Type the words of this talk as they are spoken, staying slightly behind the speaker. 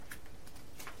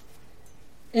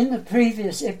In the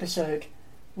previous episode,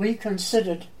 we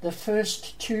considered the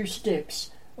first 2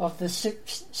 steps of the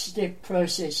 6-step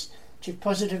process to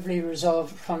positively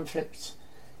resolve conflicts,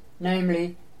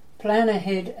 namely, plan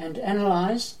ahead and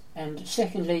analyse, and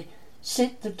secondly,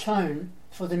 set the tone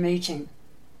for the meeting.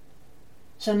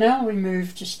 So now we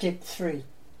move to step 3,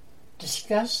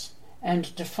 discuss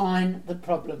and define the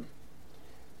problem.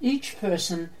 Each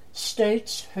person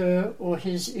states her or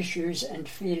his issues and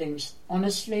feelings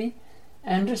honestly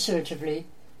and assertively,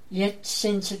 yet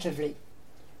sensitively.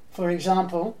 For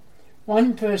example,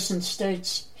 one person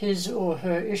states his or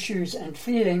her issues and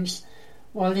feelings,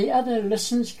 while the other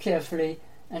listens carefully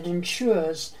and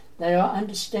ensures they are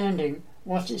understanding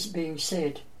what is being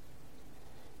said.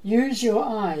 Use your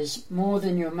eyes more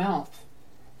than your mouth,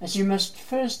 as you must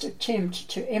first attempt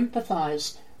to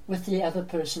empathize with the other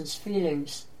person's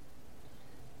feelings.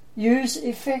 Use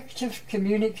effective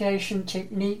communication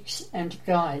techniques and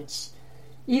guides.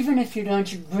 Even if you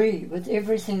don't agree with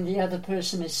everything the other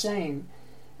person is saying,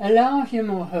 allow him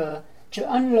or her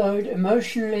to unload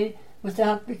emotionally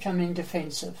without becoming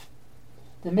defensive.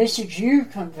 The message you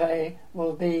convey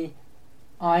will be,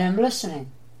 I am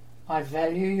listening. I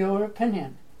value your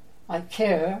opinion. I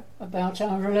care about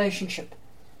our relationship.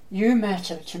 You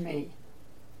matter to me.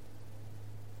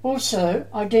 Also,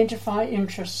 identify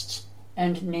interests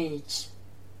and needs,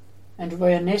 and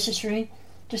where necessary,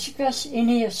 discuss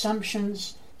any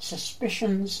assumptions,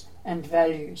 suspicions, and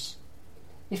values.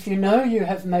 If you know you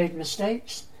have made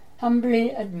mistakes,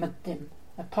 humbly admit them,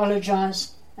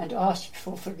 apologize, and ask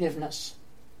for forgiveness.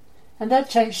 And that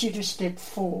takes you to step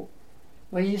 4,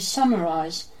 where you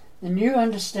summarize the new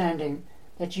understanding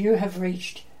that you have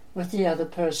reached with the other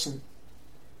person.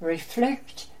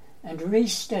 Reflect and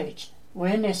restate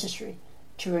where necessary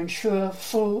to ensure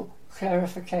full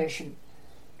clarification.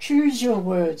 Choose your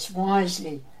words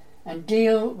wisely and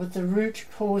deal with the root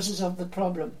causes of the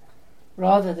problem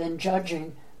rather than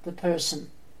judging the person.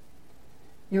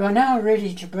 You are now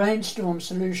ready to brainstorm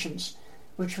solutions,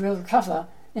 which we'll cover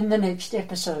in the next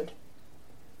episode.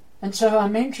 And so our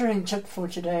mentoring tip for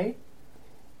today: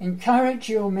 encourage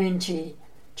your mentee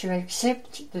to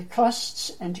accept the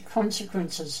costs and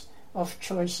consequences of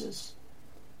choices.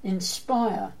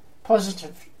 Inspire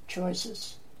positive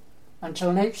choices.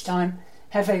 Until next time,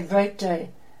 have a great day,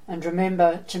 and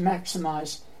remember to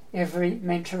maximize every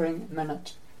mentoring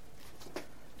minute.